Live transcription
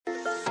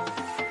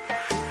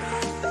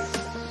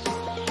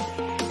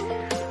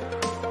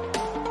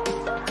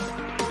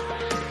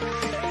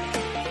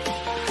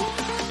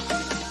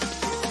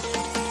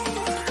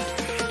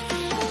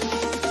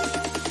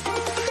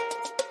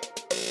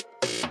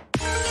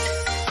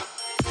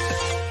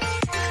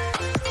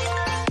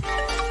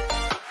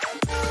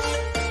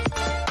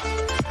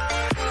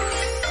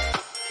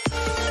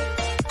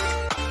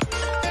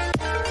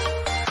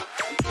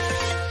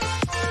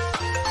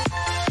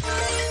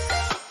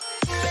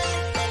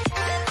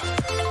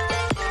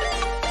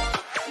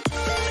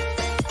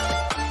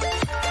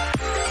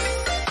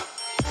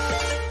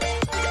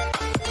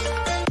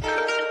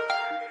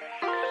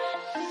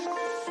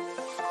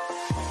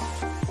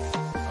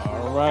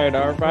right,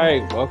 all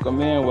right.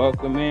 Welcome in,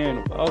 welcome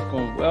in,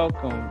 welcome,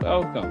 welcome,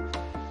 welcome.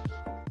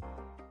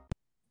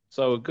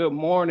 So good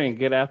morning,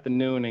 good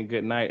afternoon, and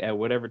good night at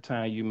whatever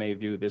time you may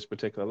view this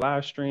particular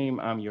live stream.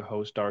 I'm your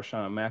host,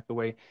 Darshaun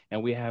McAway,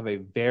 and we have a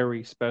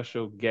very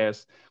special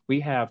guest. We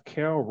have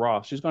Carol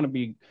Roth. She's going to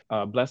be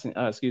blessing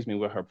us,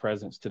 with her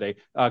presence today.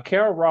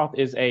 Carol Roth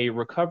is a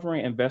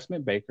recovering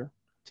investment banker,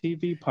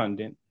 TV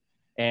pundit,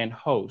 and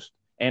host,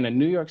 and a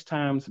New York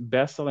Times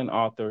bestselling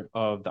author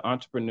of The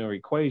Entrepreneur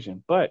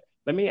Equation. But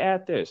let me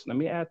add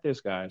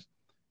this, guys.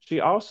 She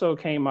also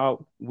came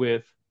out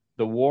with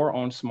The War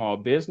on Small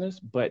Business,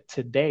 but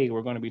today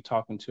we're going to be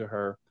talking to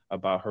her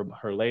about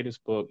her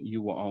latest book,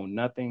 You Will Own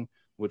Nothing,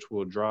 which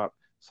will drop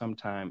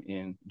sometime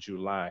in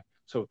July.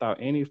 So without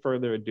any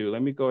further ado,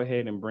 let me go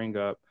ahead and bring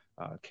up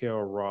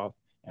Carol Roth,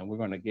 and we're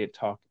going to get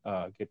to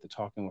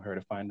talking with her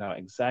to find out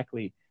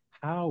exactly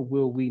how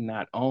will we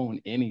not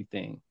own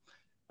anything.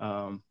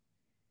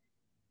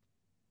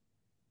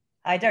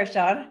 Hi,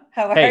 Darshaun.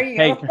 How are you?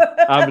 Hey,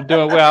 I'm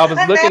doing well. I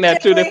was looking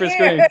at two different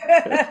screens.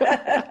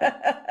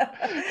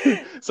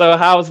 So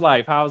how's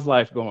life? How's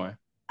life going?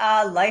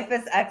 Life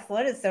is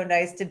excellent. It's so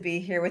nice to be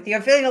here with you.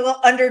 I'm feeling a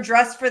little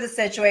underdressed for the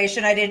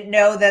situation. I didn't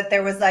know that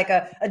there was like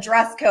a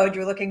dress code.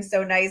 You're looking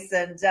so nice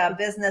and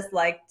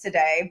business-like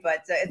today,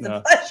 but it's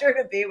a pleasure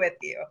to be with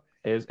you.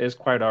 It's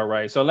quite all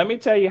right. So let me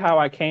tell you how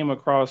I came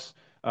across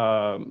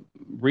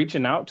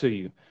reaching out to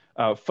you.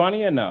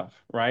 Funny enough,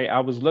 right? I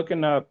was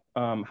looking up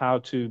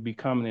how to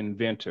become an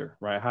inventor,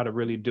 right? How to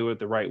really do it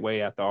the right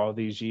way after all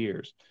these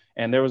years.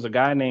 And there was a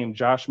guy named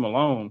Josh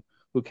Malone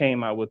who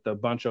came out with a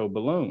bunch of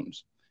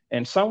balloons.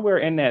 And somewhere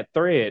in that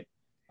thread,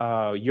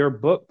 your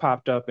book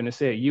popped up and it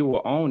said, You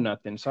Will Own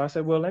Nothing. So I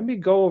said, well, let me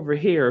go over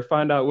here,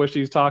 find out what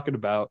she's talking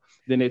about.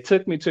 Then it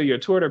took me to your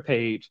Twitter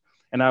page.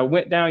 And I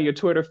went down your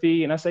Twitter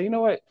feed and I said, you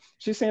know what?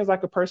 She seems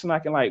like a person I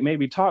can like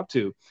maybe talk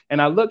to. And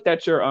I looked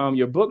at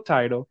your book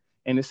title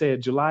and it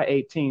said July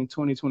 18,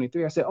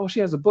 2023. I said, oh, she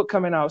has a book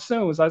coming out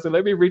soon. So I said,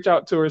 let me reach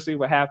out to her, see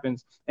what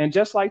happens. And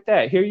just like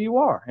that, here you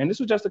are. And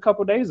this was just a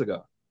couple of days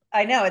ago.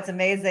 I know, it's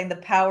amazing, the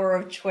power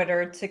of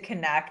Twitter to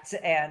connect.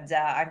 And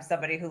I'm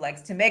somebody who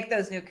likes to make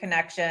those new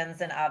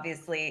connections and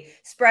obviously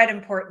spread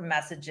important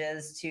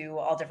messages to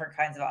all different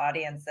kinds of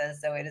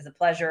audiences. So it is a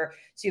pleasure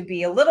to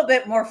be a little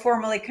bit more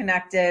formally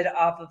connected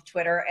off of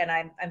Twitter. And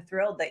I'm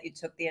thrilled that you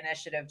took the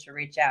initiative to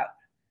reach out.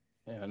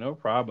 Yeah, no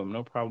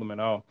problem at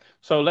all.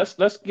 So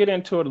let's get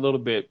into it a little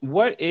bit.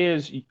 What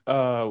is You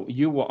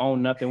Will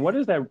Own Nothing? What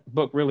is that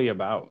book really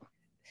about?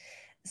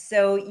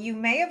 So you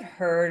may have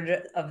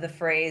heard of the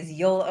phrase,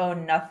 you'll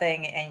own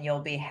nothing and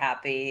you'll be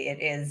happy.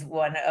 It is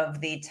one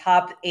of the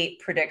top 8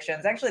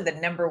 predictions, actually the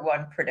number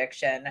 1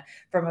 prediction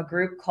from a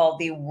group called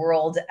the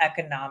World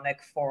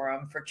Economic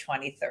Forum for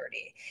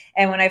 2030.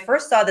 And when I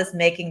first saw this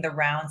making the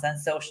rounds on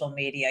social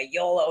media,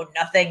 you'll own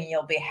nothing and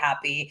you'll be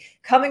happy,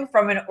 coming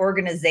from an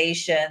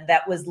organization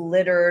that was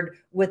littered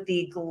with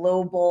the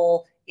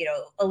global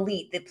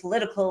elite, the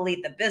political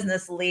elite, the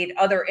business elite,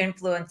 other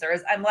influencers.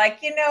 I'm like,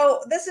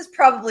 this is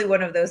probably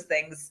one of those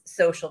things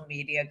social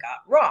media got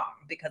wrong,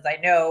 because I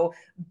know,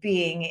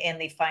 being in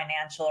the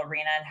financial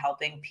arena and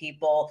helping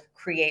people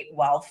create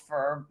wealth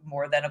for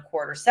more than a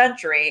quarter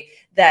century,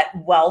 that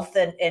wealth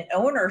and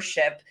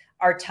ownership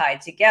are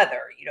tied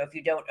together. If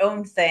you don't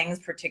own things,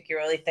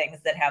 particularly things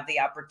that have the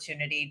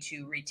opportunity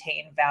to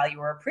retain value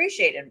or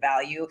appreciate in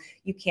value,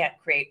 you can't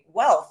create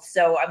wealth.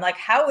 So I'm like,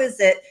 how is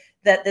it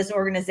that this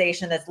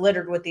organization that's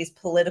littered with these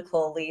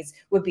political elites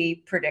would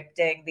be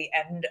predicting the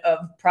end of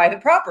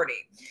private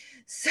property?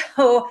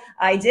 So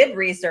I did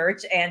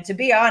research, and to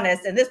be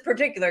honest, in this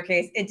particular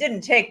case, it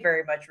didn't take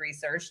very much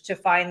research to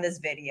find this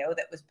video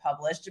that was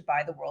published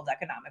by the World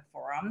Economic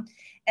Forum,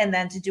 and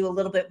then to do a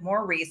little bit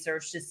more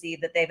research to see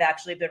that they've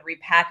actually been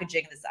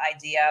repackaging this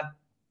idea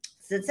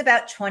since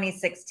about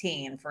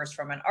 2016, first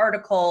from an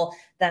article,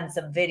 then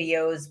some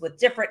videos with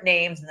different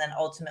names, and then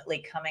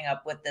ultimately coming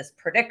up with this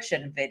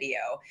prediction video.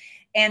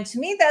 And to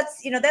me,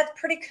 that's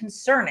pretty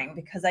concerning,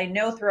 because I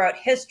know throughout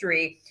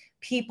history,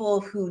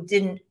 people who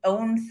didn't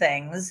own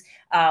things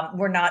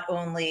were not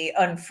only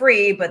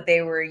unfree, but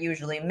they were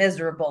usually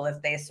miserable if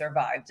they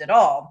survived at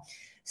all.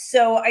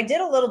 So I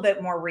did a little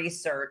bit more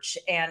research,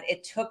 and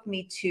it took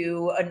me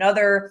to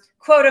another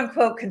quote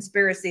unquote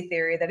conspiracy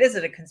theory that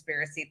isn't a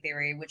conspiracy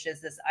theory, which is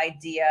this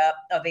idea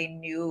of a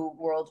new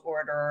world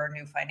order or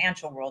new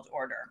financial world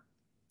order.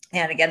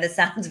 And again, this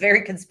sounds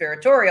very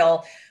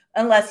conspiratorial,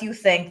 unless you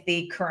think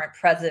the current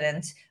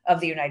president of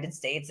the United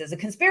States is a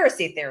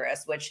conspiracy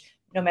theorist, which,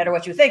 no matter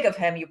what you think of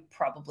him, you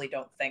probably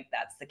don't think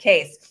that's the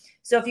case.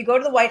 So if you go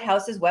to the White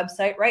House's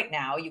website right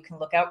now, you can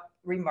look out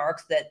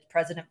remarks that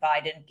President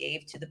Biden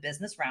gave to the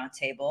Business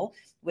Roundtable,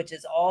 which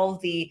is all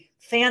the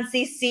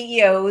fancy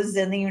CEOs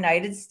in the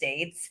United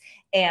States.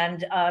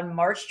 And on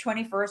March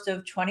 21st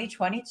of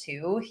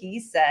 2022, he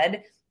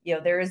said,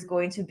 there is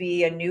going to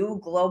be a new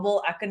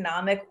global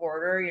economic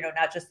order,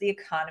 not just the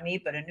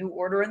economy, but a new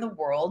order in the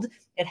world.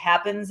 It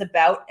happens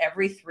about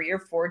every 3 or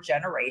 4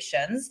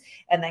 generations,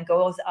 and then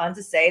goes on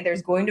to say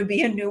there's going to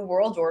be a new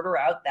world order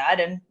out that,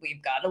 and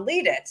we've got to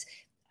lead it.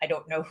 I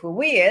don't know who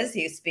we is.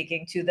 He's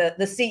speaking to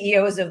the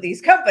CEOs of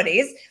these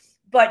companies,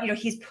 but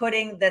he's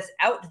putting this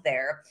out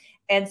there.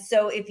 And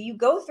so if you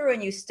go through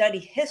and you study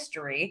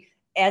history,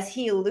 as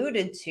he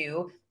alluded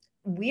to,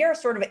 we are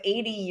sort of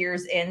 80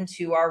 years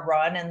into our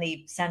run in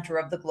the center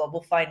of the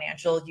global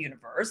financial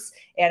universe,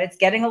 and it's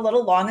getting a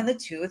little long in the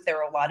tooth.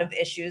 There are a lot of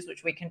issues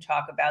which we can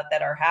talk about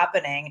that are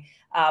happening.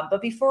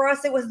 But before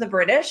us, it was the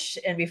British,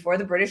 and before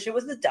the British, it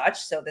was the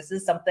Dutch. So this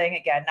is something,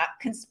 again, not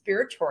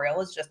conspiratorial.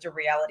 It's just a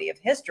reality of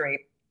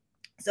history.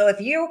 So if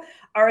you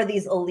are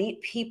these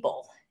elite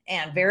people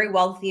and very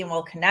wealthy and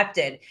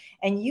well-connected,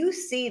 and you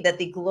see that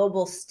the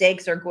global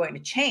stakes are going to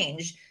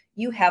change,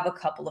 you have a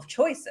couple of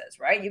choices,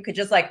 right? You could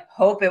just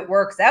hope it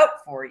works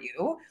out for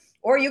you,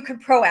 or you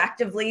could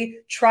proactively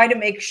try to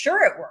make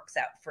sure it works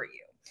out for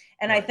you.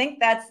 And I think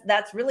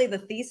that's really the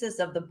thesis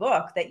of the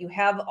book, that you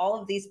have all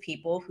of these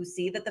people who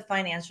see that the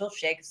financial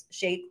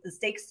the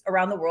stakes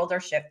around the world are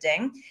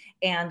shifting,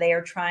 and they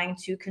are trying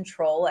to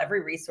control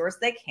every resource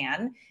they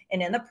can.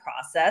 And in the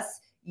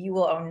process, you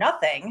will own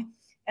nothing.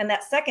 And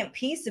that second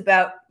piece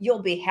about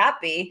you'll be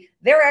happy,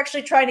 they're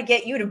actually trying to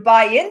get you to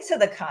buy into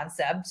the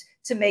concept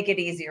to make it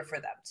easier for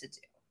them to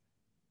do.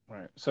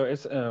 Right. So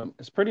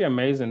it's pretty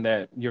amazing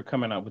that you're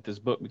coming out with this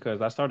book,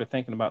 because I started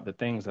thinking about the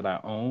things that I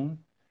own,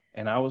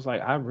 and I was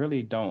like, I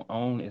really don't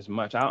own as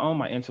much. I own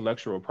my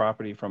intellectual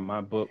property from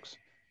my books,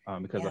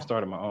 because I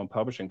started my own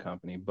publishing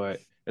company. But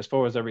as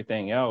far as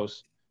everything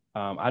else,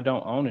 I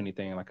don't own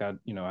anything. I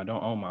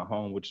don't own my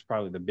home, which is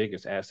probably the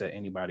biggest asset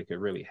anybody could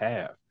really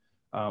have.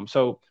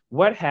 So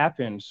what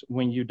happens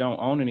when you don't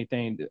own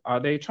anything? Are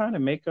they trying to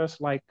make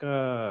us like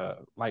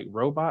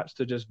robots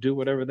to just do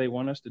whatever they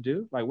want us to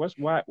do?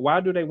 Why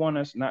do they want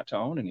us not to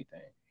own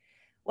anything?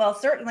 Well,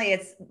 certainly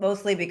it's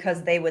mostly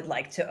because they would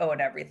like to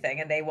own everything,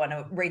 and they want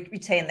to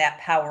retain that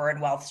power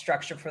and wealth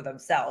structure for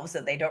themselves.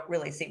 And they don't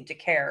really seem to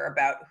care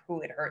about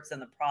who it hurts in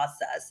the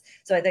process.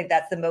 So I think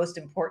that's the most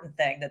important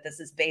thing, that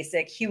this is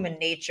basic human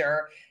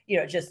nature,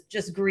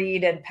 just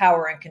greed and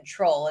power and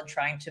control, and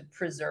trying to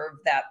preserve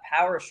that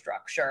power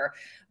structure.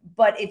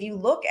 But if you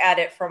look at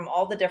it from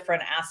all the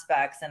different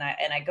aspects, and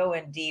I go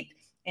in deep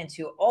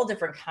into all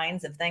different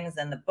kinds of things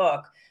in the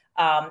book,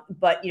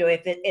 but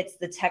if it's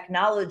the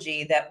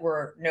technology that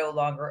we're no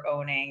longer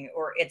owning,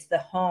 or it's the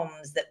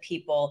homes that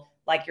people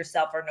like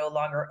yourself are no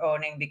longer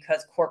owning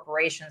because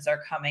corporations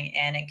are coming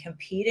in and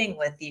competing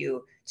with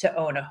you to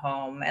own a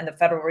home, and the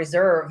Federal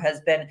Reserve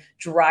has been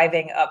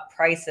driving up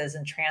prices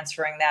and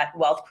transferring that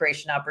wealth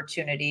creation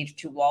opportunity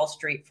to Wall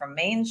Street from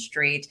Main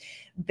Street,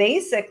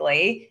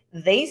 basically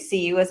they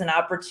see you as an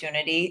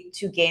opportunity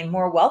to gain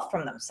more wealth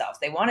from themselves.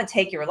 They want to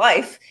take your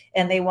life,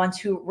 and they want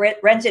to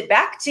rent it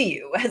back to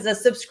you as a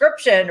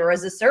subscription or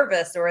as a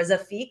service or as a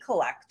fee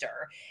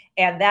collector.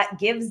 And that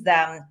gives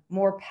them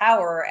more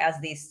power as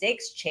these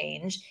stakes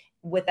change,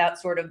 without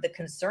sort of the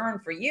concern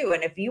for you.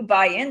 And if you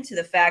buy into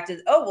the fact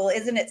is, oh, well,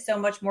 isn't it so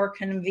much more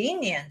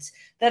convenient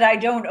that I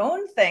don't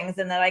own things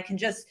and that I can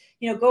just,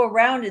 go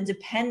around and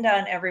depend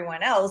on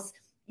everyone else,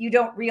 you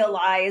don't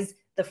realize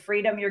the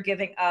freedom you're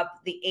giving up,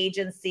 the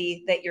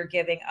agency that you're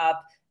giving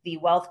up, the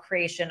wealth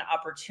creation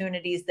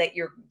opportunities that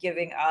you're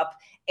giving up,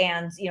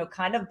 and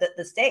kind of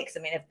the stakes. I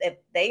mean, if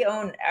they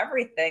own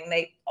everything,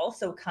 they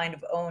also kind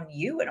of own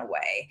you in a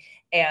way,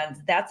 and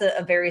that's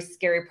a very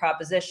scary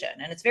proposition.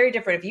 And it's very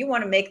different if you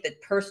want to make the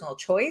personal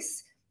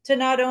choice to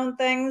not own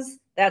things.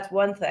 That's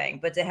one thing,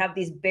 but to have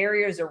these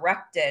barriers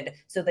erected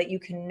so that you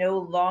can no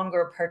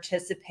longer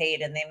participate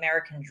in the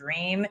American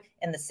dream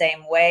in the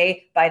same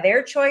way by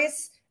their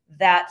choice,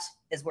 that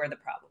is where the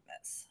problem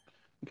is.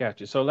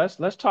 Gotcha. So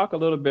let's talk a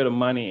little bit of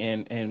money,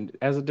 and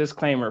as a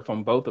disclaimer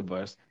from both of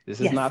us,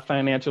 this is not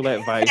financial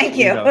advice. Thank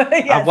you.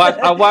 Yes.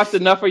 I watched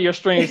enough of your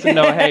streams to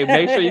know, hey,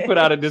 make sure you put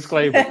out a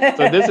disclaimer.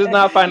 So this is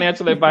not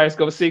financial advice.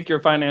 Go seek your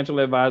financial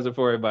advisor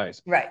for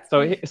advice. Right.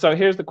 So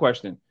here's the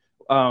question.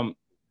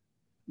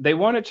 They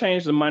want to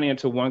change the money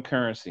into one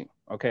currency.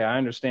 Okay, I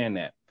understand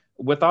that.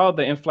 With all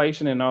the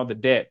inflation and all the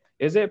debt,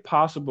 is it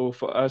possible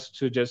for us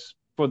to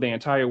for the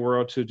entire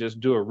world to just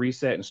do a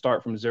reset and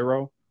start from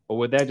zero? Or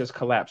would that just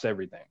collapse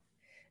everything?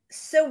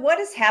 So what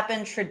has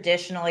happened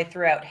traditionally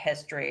throughout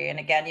history, and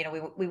again,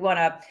 we want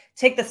to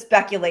take the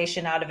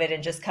speculation out of it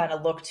and just kind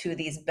of look to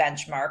these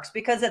benchmarks,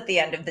 because at the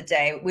end of the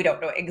day, we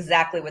don't know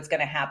exactly what's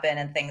going to happen,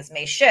 and things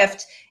may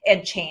shift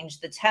and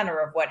change the tenor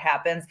of what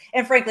happens.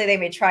 And frankly, they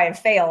may try and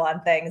fail on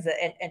things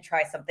and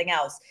try something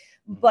else.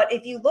 But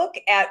if you look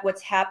at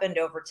what's happened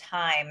over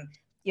time,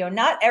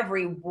 not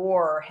every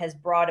war has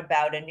brought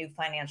about a new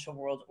financial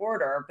world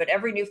order, but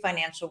every new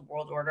financial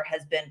world order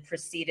has been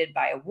preceded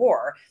by a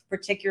war,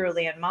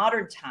 particularly in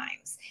modern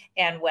times.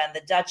 And when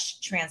the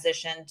Dutch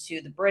transitioned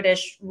to the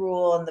British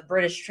rule and the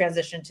British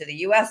transitioned to the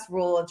US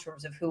rule in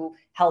terms of who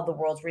held the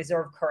world's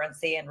reserve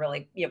currency and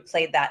really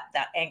played that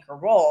anchor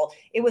role,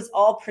 it was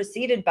all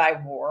preceded by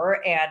war,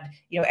 and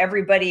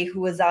everybody who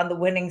was on the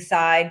winning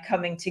side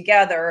coming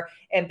together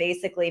and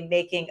basically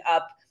making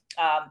up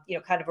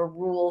kind of a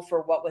rule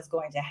for what was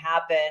going to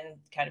happen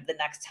kind of the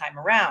next time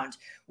around.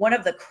 One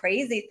of the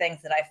crazy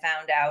things that I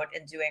found out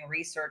in doing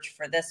research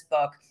for this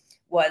book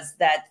was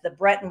that the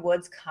Bretton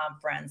Woods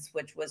conference,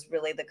 which was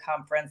really the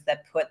conference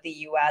that put the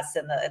U.S.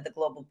 in the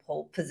global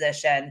pole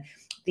position,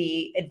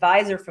 the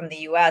advisor from the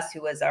U.S.,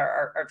 who was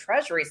our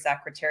Treasury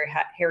Secretary,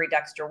 Harry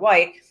Dexter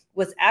White,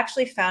 was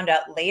actually found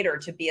out later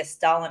to be a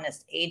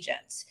Stalinist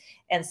agent.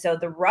 And so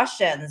the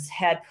Russians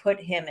had put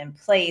him in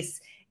place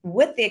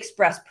with the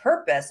express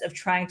purpose of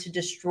trying to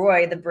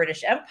destroy the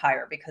British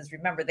Empire, because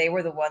remember, they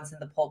were the ones in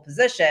the pole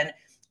position.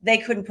 They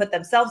couldn't put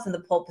themselves in the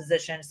pole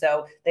position,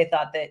 so they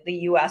thought that the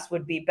U.S.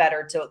 would be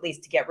better to at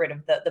least to get rid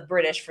of the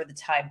British for the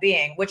time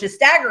being, which is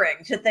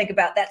staggering to think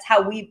about. That's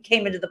how we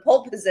came into the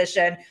pole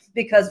position,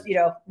 because, you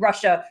know,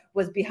 Russia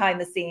was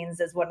behind the scenes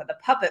as one of the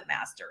puppet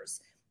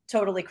masters.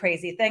 Totally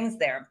crazy things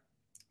there.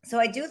 So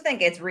I do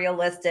think it's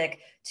realistic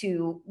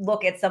to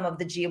look at some of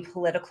the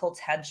geopolitical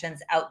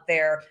tensions out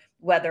there,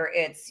 whether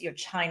it's, you know,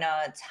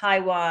 China,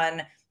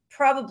 Taiwan,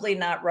 probably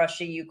not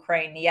Russia,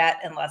 Ukraine yet,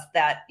 unless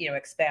that, you know,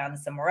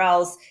 expands somewhere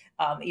else.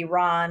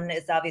 Iran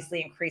is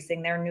obviously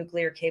increasing their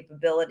nuclear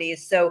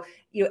capabilities. So,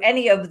 you know,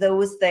 any of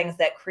those things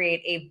that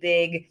create a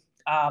big,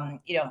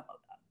 you know,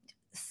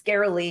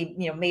 scarily,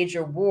 you know,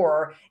 major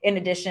war, in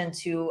addition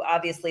to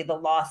obviously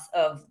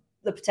the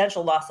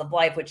potential loss of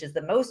life, which is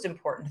the most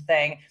important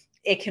thing,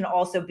 it can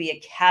also be a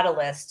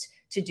catalyst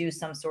to do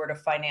some sort of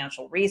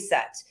financial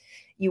reset.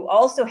 You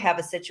also have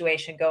a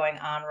situation going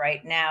on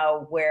right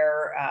now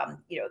where,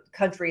 you know,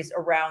 countries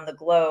around the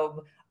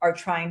globe are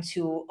trying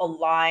to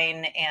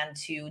align and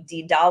to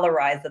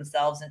de-dollarize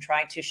themselves and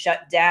trying to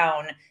shut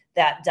down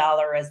that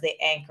dollar as the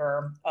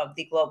anchor of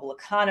the global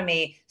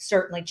economy.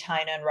 Certainly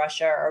China and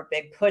Russia are a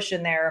big push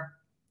in there.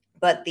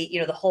 But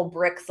the whole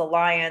BRICS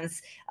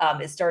alliance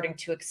is starting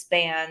to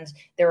expand.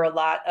 There are a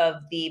lot of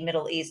the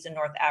Middle East and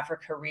North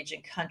Africa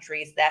region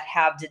countries that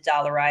have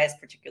de-dollarized,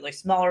 particularly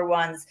smaller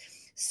ones.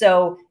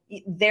 So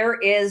there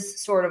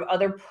is sort of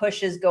other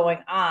pushes going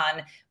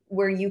on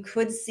where you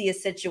could see a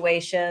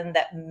situation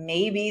that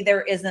maybe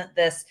there isn't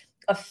this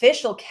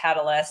official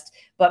catalyst,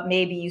 but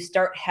maybe you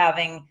start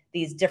having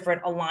these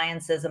different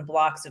alliances and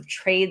blocks of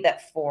trade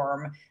that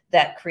form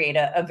that create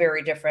a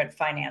very different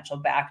financial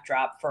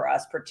backdrop for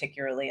us,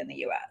 particularly in the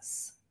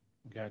U.S.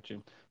 Got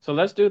you. So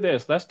let's do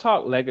this. Let's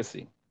talk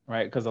legacy,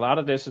 right? Because a lot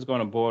of this is going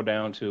to boil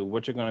down to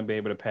what you're going to be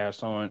able to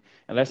pass on.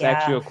 And let's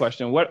ask you a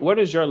question. What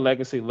is your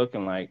legacy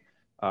looking like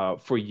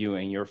for you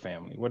and your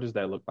family? What does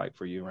that look like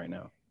for you right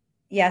now?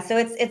 Yeah, so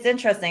it's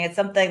interesting. It's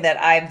something that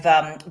I've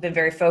been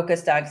very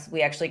focused on, because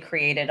we actually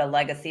created a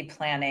legacy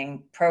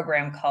planning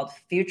program called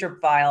Future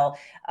File,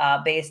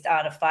 based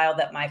on a file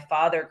that my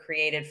father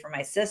created for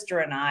my sister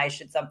and I,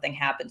 should something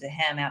happen to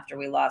him after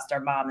we lost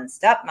our mom and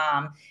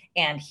stepmom.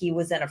 And he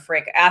was in a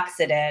freak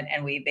accident,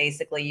 and we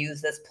basically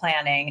use this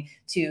planning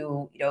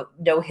to,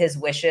 know his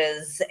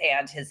wishes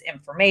and his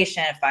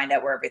information, find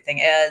out where everything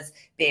is,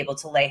 be able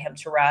to lay him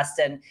to rest,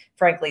 and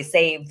frankly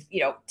save,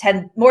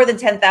 more than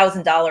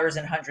 $10,000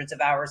 and hundreds of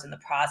hours in the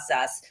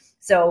process.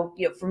 So,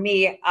 for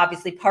me,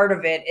 obviously part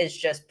of it is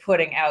just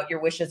putting out your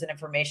wishes and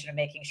information and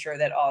making sure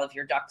that all of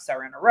your ducks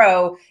are in a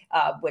row,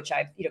 which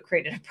I've,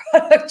 created a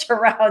product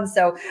around.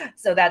 So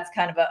that's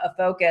kind of a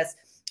focus.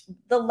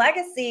 The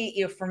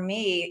legacy, for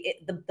me,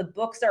 the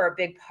books are a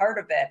big part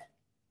of it,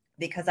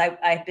 because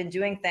I've been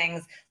doing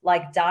things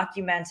like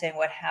documenting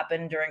what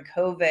happened during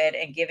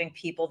COVID and giving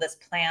people this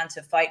plan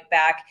to fight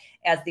back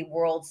as the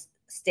world's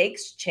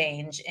stakes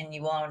change and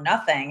you will own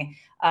nothing,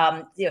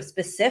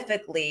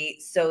 specifically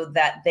so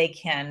that they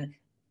can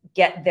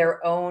get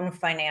their own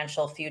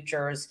financial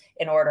futures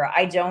in order.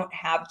 I don't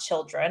have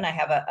children. I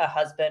have a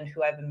husband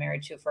who I've been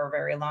married to for a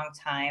very long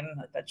time,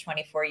 about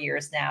 24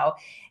 years now.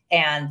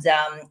 And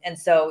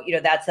so,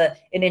 that's an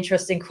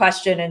interesting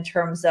question in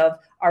terms of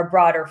our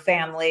broader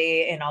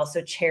family and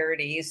also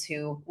charities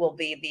who will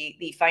be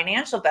the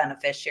financial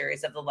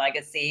beneficiaries of the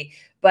legacy.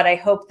 But I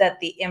hope that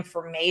the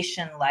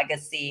information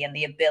legacy and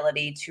the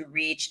ability to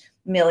reach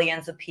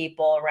millions of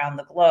people around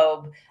the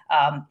globe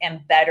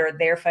and better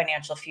their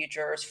financial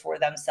futures for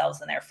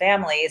themselves and their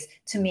families,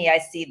 to me, I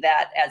see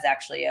that as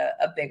actually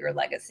a bigger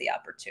legacy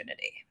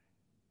opportunity.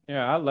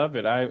 Yeah, I love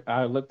it.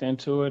 I looked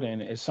into it,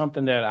 and it's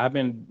something that I've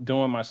been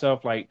doing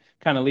myself, like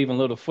kind of leaving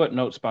little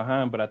footnotes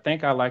behind. But I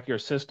think I like your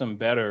system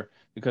better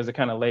because it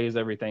kind of lays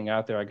everything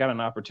out there. I got an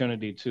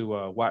opportunity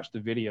to watch the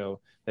video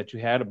that you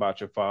had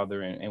about your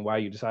father and why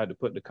you decided to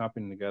put the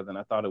company together, and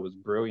I thought it was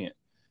brilliant.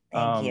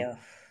 Thank you.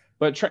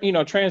 But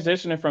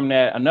transitioning from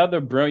that,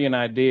 another brilliant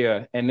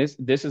idea, and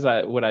this is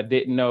what I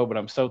didn't know, but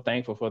I'm so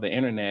thankful for the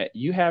internet.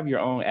 You have your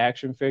own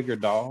action figure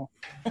doll.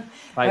 Like,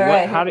 all what?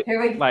 right, How did?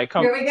 Here we Please,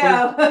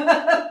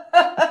 go.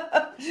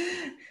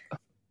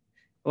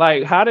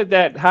 like, how did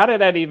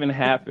that even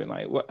happen?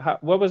 Like,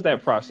 what was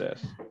that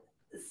process?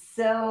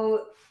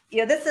 So,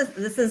 this is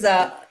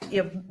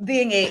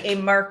being a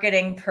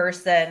marketing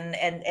person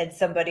and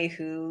somebody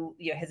who,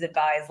 has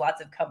advised lots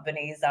of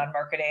companies on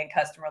marketing and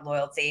customer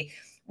loyalty.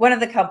 One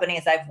of the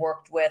companies I've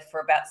worked with for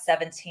about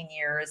 17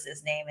 years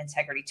is named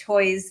Integrity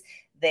Toys.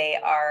 They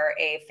are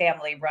a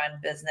family-run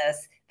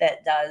business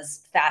that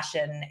does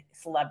fashion,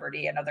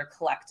 celebrity, and other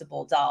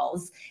collectible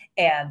dolls.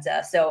 And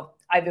so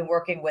I've been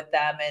working with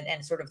them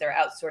and sort of their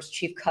outsourced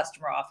chief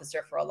customer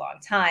officer for a long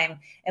time.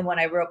 And when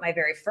I wrote my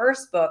very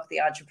first book,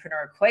 The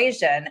Entrepreneur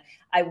Equation,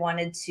 I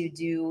wanted to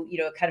do,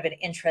 kind of an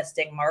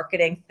interesting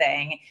marketing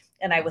thing.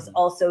 And I was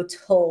also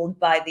told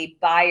by the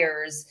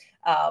buyers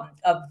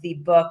of the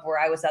book, where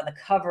I was on the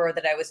cover,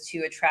 that I was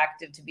too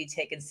attractive to be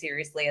taken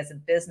seriously as a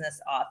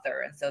business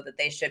author, and so that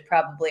they should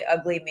probably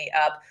ugly me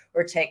up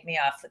or take me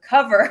off the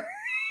cover.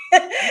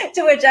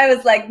 To which I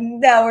was like,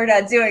 no, we're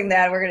not doing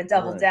that. We're going to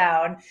double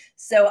down.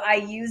 So I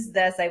used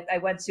this. I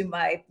went to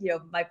my,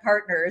 my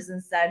partners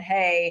and said,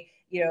 hey,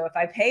 if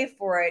I pay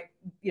for it,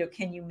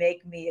 can you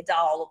make me a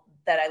doll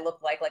that I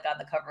look like on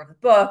the cover of the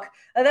book?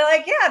 And they're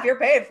like, yeah, if you're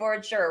paying for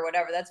it, sure,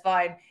 whatever, that's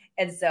fine.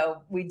 And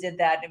so we did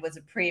that. It was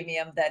a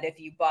premium that if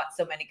you bought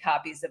so many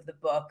copies of the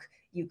book,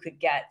 you could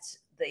get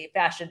the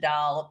fashion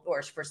doll,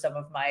 or for some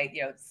of my,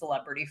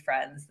 celebrity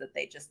friends, that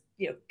they just,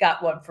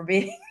 got one for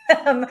me.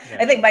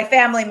 I think my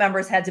family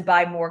members had to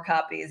buy more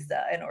copies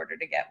in order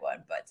to get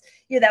one. But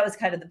that was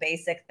kind of the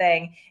basic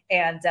thing.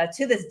 And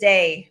to this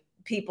day,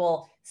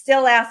 people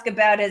still ask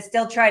about it,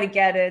 still try to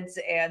get it.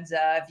 And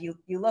if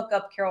you look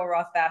up Carol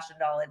Roth fashion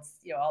doll, it's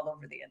all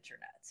over the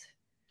internet.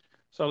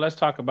 So let's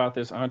talk about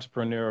this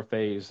entrepreneur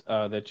phase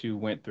that you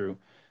went through.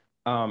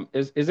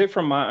 Is it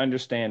from my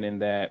understanding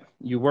that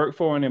you work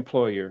for an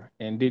employer,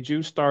 and did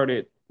you start,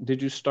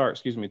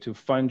 to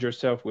fund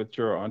yourself with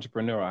your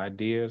entrepreneurial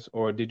ideas,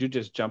 or did you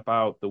just jump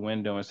out the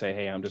window and say,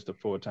 hey, I'm just a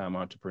full-time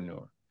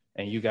entrepreneur,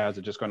 and you guys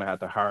are just going to have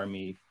to hire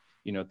me,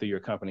 through your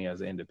company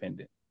as an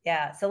independent?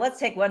 Yeah. So let's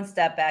take one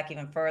step back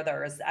even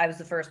further. I was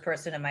the first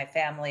person in my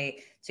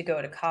family to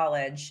go to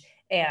college.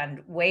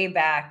 And way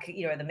back,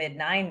 in the mid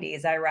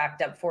 90s, I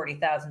racked up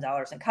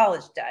 $40,000 in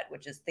college debt,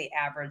 which is the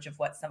average of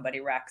what somebody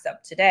racks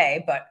up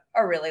today, but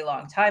a really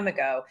long time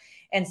ago.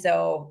 And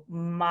so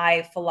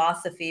my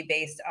philosophy,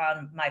 based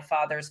on my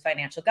father's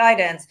financial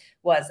guidance,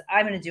 was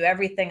I'm going to do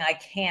everything I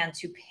can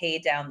to pay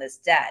down this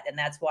debt. And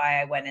that's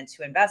why I went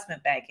into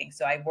investment banking.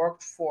 So I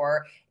worked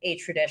for a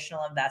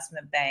traditional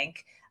investment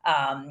bank,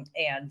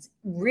 and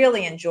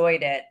really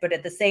enjoyed it. But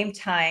at the same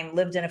time,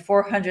 lived in a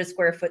 400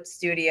 square foot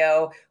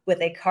studio with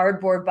a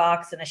cardboard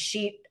box and a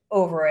sheet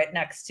over it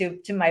next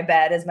to my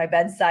bed as my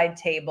bedside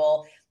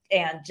table,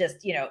 and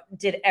just,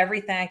 did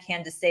everything I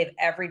can to save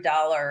every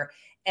dollar.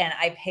 And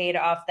I paid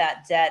off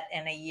that debt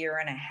in a year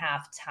and a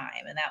half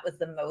time. And that was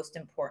the most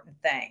important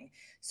thing.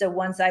 So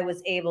once I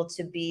was able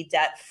to be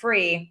debt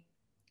free,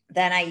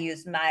 then I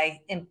used my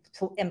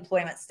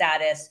employment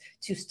status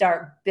to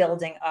start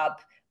building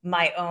up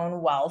my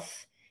own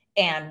wealth.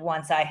 And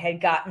once I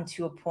had gotten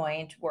to a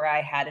point where I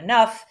had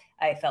enough,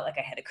 I felt like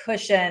I had a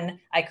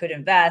cushion, I could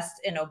invest.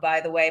 And oh, by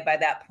the way, by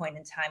that point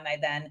in time, I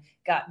then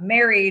got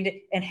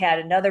married and had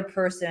another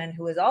person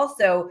who was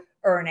also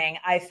earning.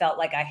 I felt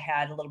like I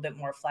had a little bit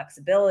more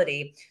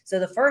flexibility. So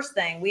the first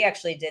thing we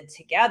actually did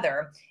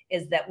together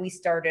is that we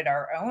started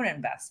our own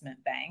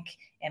investment bank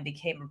and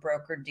became a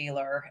broker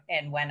dealer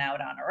and went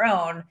out on our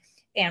own.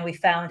 And we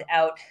found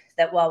out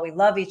that while we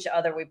love each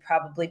other, we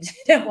probably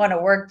didn't want to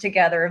work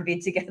together and be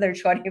together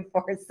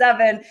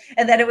 24/7.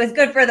 And that it was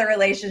good for the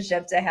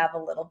relationship to have a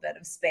little bit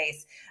of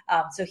space.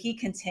 So he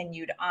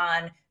continued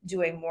on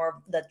doing more of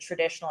the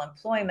traditional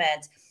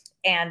employment.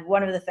 And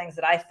one of the things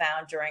that I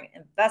found during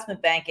investment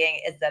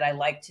banking is that I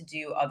like to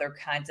do other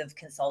kinds of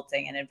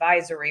consulting and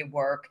advisory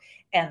work.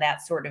 And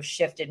that sort of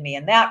shifted me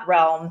in that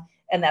realm.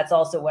 And that's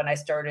also when I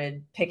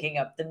started picking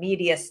up the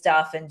media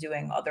stuff and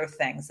doing other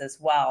things as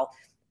well.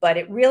 But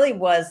it really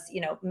was,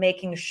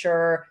 making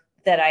sure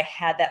that I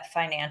had that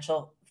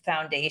financial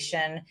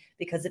foundation,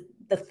 because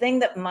the thing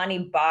that money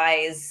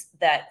buys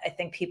that I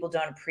think people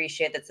don't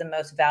appreciate that's the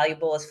most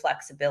valuable is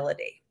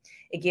flexibility.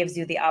 It gives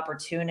you the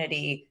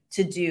opportunity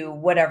to do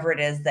whatever it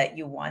is that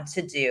you want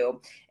to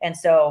do. And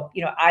so,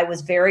 I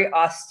was very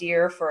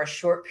austere for a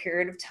short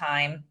period of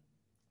time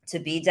to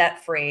be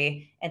debt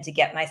free and to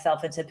get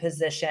myself into a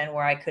position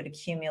where I could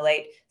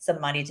accumulate some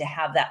money to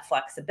have that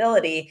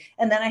flexibility.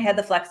 And then I had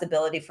the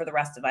flexibility for the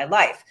rest of my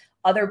life.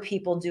 Other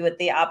people do it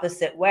the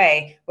opposite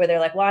way, where they're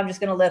like, well, I'm just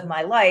going to live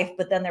my life,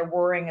 but then they're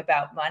worrying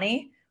about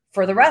money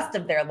for the rest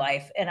of their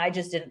life. And I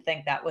just didn't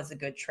think that was a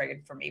good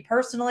trade for me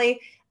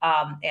personally.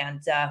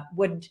 And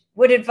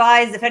would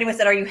advise, if anyone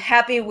said, are you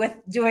happy with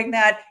doing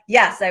that?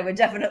 Yes, I would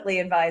definitely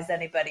advise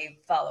anybody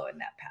following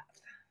that path.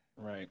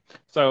 Right.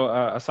 So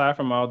aside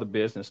from all the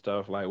business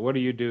stuff, like what do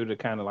you do to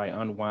kind of like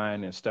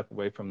unwind and step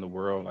away from the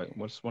world? Like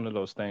what's one of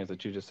those things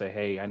that you just say,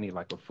 hey, I need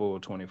like a full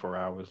 24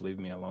 hours, leave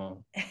me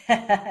alone?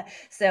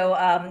 So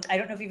I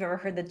don't know if you've ever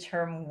heard the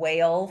term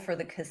whale for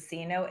the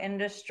casino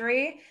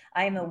industry.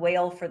 I am a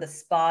whale for the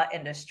spa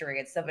industry.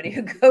 It's somebody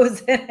who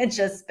goes in and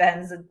just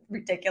spends a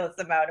ridiculous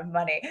amount of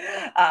money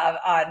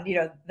on,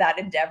 that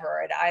endeavor.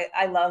 And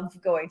I love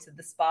going to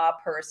the spa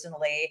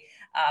personally.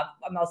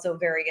 I'm also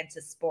very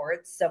into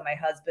sports. So my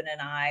husband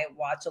and I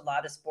watch a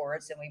lot of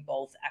sports, and we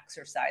both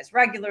exercise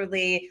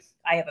regularly.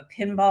 I have a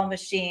pinball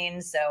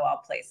machine, so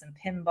I'll play some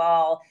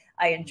pinball.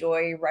 I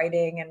enjoy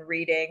writing and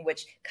reading,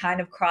 which kind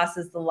of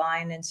crosses the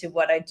line into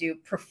what I do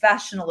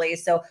professionally.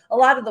 So a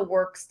lot of the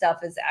work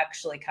stuff is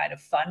actually kind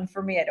of fun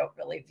for me. I don't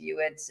really view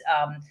it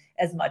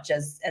as much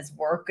as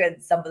work,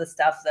 and some of the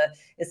stuff that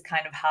is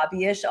kind of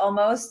hobbyish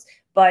almost.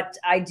 But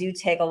I do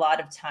take a lot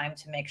of time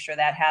to make sure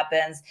that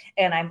happens.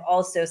 And I'm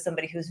also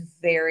somebody who's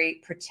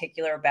very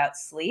particular about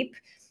sleep.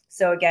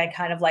 So again,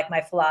 kind of like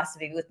my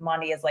philosophy with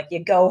money is like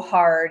you go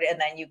hard and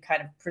then you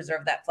kind of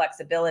preserve that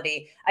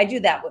flexibility. I do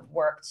that with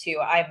work too.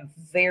 I'm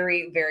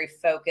very, very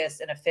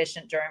focused and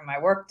efficient during my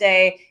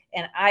workday,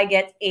 and I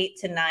get 8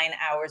 to 9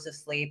 hours of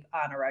sleep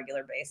on a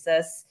regular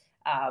basis.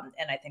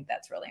 And I think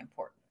that's really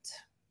important.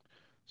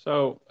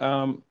 So,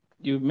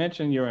 you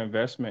mentioned your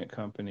investment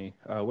company.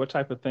 What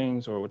type of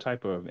things or what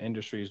type of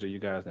industries do you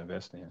guys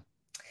invest in?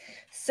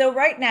 So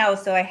right now,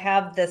 so I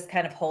have this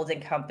kind of holding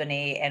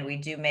company and we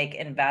do make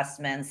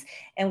investments.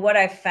 And what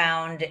I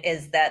found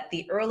is that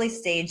the early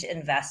stage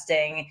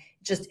investing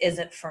just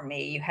isn't for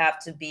me. You have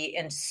to be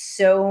in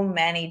so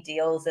many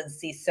deals and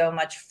see so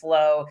much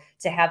flow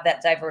to have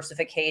that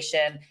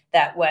diversification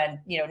that when,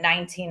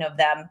 19 of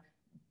them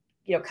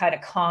kind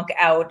of conk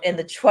out and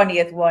the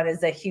 20th one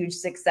is a huge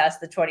success,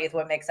 the 20th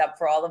one makes up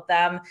for all of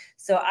them.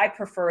 So I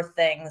prefer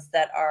things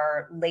that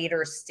are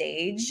later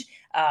stage,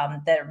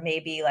 that are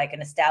maybe like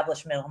an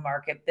established middle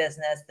market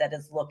business that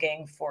is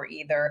looking for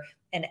either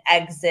an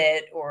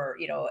exit or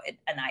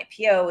an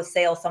IPO, a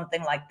sale,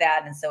 something like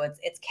that. And so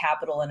it's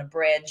capital and a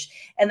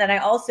bridge. And then I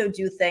also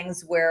do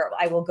things where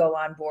I will go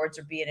on boards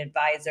or be an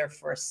advisor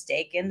for a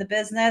stake in the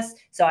business.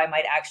 So I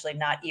might actually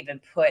not even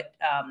put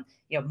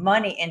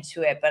money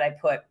into it, but I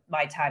put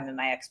my time and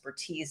my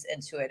expertise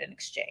into it in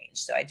exchange.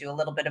 So I do a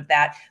little bit of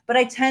that, but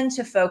I tend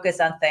to focus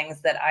on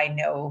things that I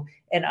know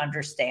and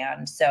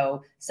understand.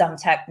 So some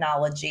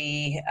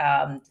technology,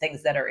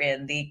 things that are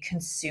in the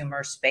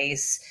consumer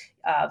space,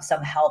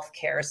 some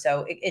healthcare.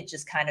 So it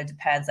just kind of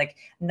depends. Like,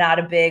 not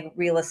a big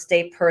real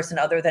estate person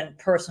other than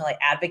personally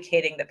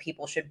advocating that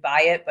people should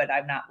buy it, but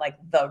I'm not like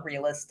the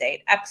real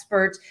estate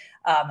expert.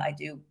 I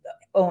do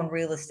own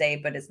real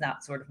estate, but it's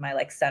not sort of my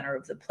like center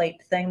of the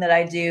plate thing that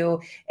I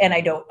do. And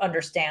I don't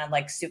understand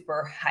like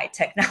super high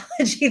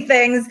technology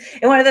things.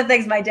 And one of the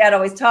things my dad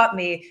always taught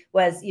me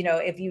was,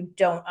 if you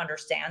don't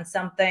understand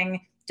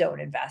something, don't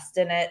invest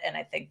in it. And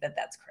I think that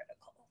that's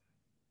critical.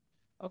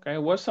 Okay,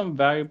 what's some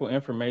valuable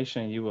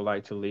information you would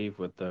like to leave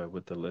with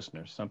the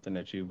listeners? Something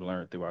that you've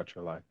learned throughout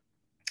your life.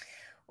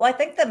 Well, I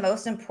think the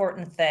most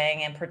important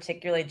thing, and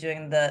particularly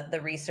doing the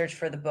research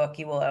for the book,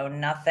 You Will Own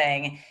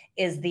Nothing,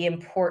 is the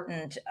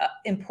importance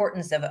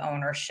of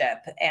ownership.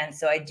 And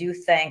so I do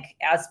think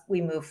as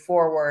we move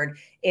forward,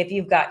 if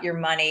you've got your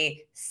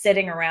money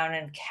sitting around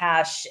in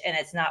cash and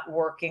it's not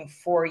working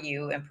for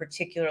you, and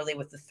particularly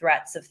with the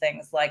threats of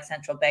things like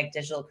central bank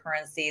digital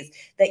currencies,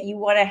 that you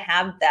want to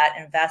have that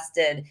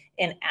invested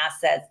in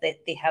assets that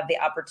they have the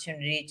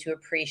opportunity to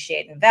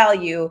appreciate and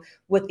value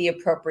with the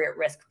appropriate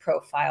risk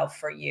profile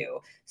for you.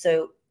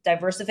 So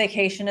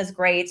diversification is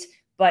great,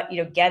 but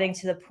getting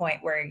to the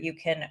point where you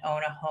can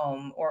own a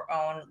home or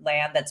own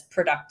land that's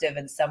productive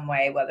in some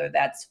way, whether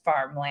that's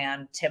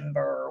farmland,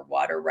 timber,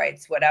 water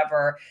rights,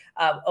 whatever,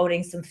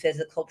 owning some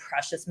physical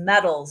precious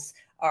metals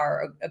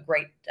are a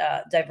great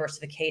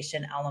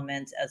diversification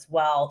element as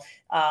well.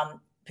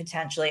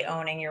 Potentially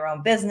owning your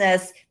own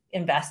business,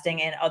 investing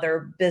in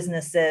other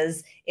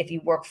businesses. If you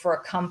work for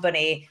a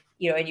company,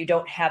 and you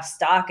don't have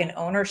stock and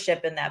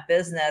ownership in that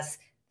business,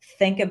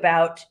 think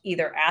about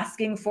either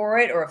asking for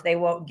it, or if they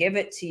won't give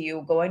it to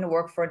you, going to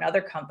work for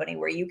another company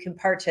where you can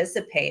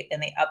participate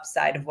in the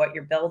upside of what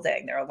you're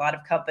building. There are a lot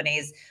of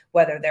companies,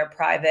 whether they're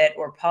private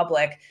or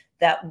public,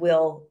 that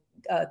will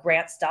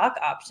grant stock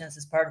options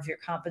as part of your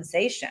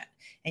compensation.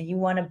 And you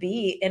want to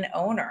be an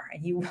owner,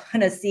 and you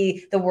want to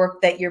see the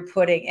work that you're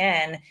putting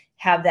in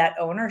have that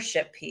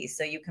ownership piece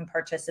so you can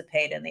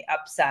participate in the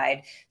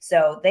upside.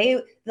 So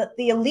the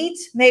elite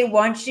may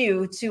want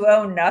you to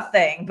own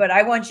nothing, but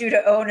I want you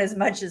to own as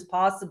much as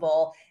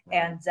possible.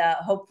 And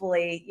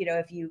hopefully,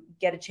 if you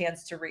get a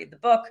chance to read the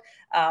book,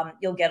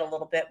 you'll get a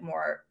little bit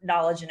more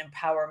knowledge and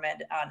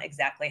empowerment on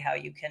exactly how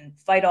you can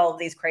fight all of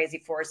these crazy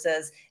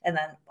forces and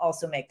then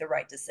also make the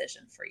right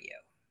decision for you.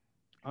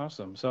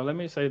 Awesome. So let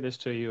me say this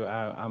to you.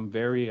 I'm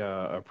very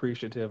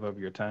appreciative of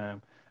your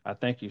time. I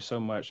thank you so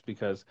much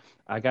because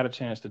I got a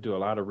chance to do a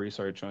lot of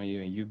research on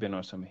you, and you've been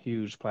on some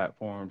huge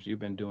platforms. You've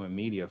been doing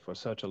media for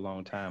such a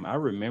long time. I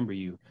remember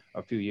you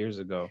a few years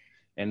ago,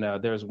 and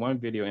there's one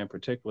video in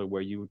particular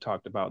where you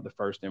talked about the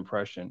first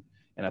impression.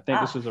 And I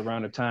think this Ah, was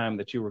around the time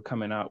that you were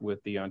coming out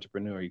with the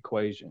entrepreneur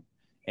equation.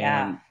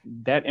 yeah. And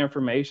that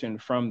information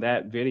from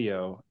that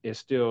video is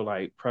still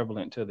like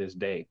prevalent to this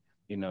day.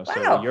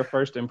 So Wow. your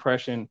first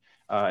impression,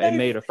 it Nice.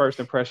 made a first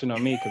impression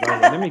on me because I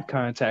was like, let me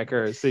contact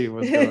her and see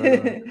what's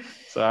going on.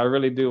 So I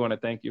really do want to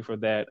thank you for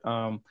that.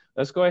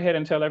 Let's go ahead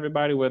and tell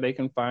everybody where they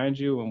can find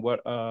you and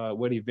what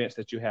events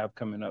that you have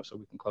coming up so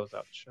we can close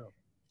out the show.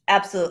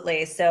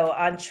 Absolutely. So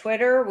on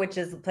Twitter, which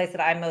is the place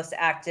that I'm most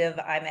active,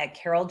 I'm at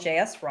Carol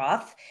JS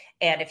Roth.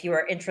 And if you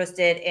are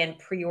interested in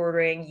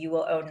pre-ordering You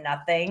Will Own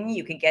Nothing,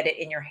 you can get it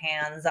in your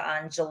hands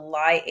on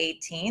July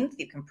 18th.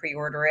 You can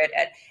pre-order it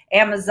at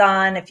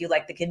Amazon if you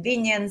like the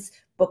convenience,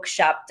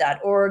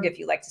 bookshop.org if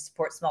you like to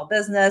support small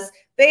business,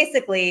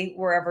 basically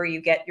wherever you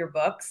get your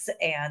books.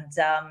 And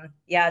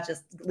yeah,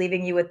 just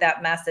leaving you with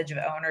that message of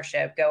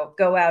ownership.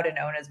 Go out and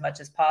own as much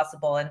as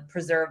possible and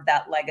preserve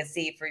that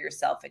legacy for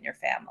yourself and your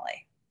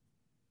family.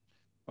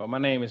 Well, my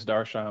name is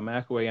Darshaun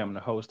McAway. I'm the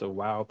host of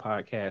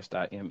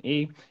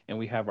wildpodcast.me, and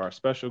we have our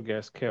special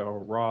guest,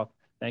 Carol Roth.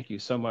 Thank you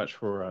so much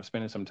for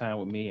spending some time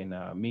with me and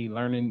me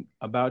learning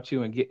about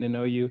you and getting to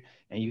know you,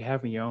 and you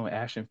having your own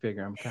action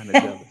figure. I'm kind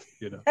of jealous,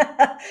 you know.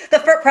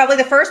 Probably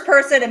the first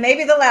person and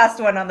maybe the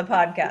last one on the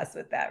podcast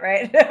with that,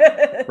 right?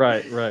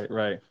 Right, right,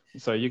 right.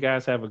 So you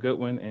guys have a good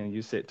one, and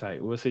you sit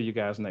tight. We'll see you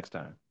guys next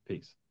time.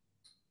 Peace.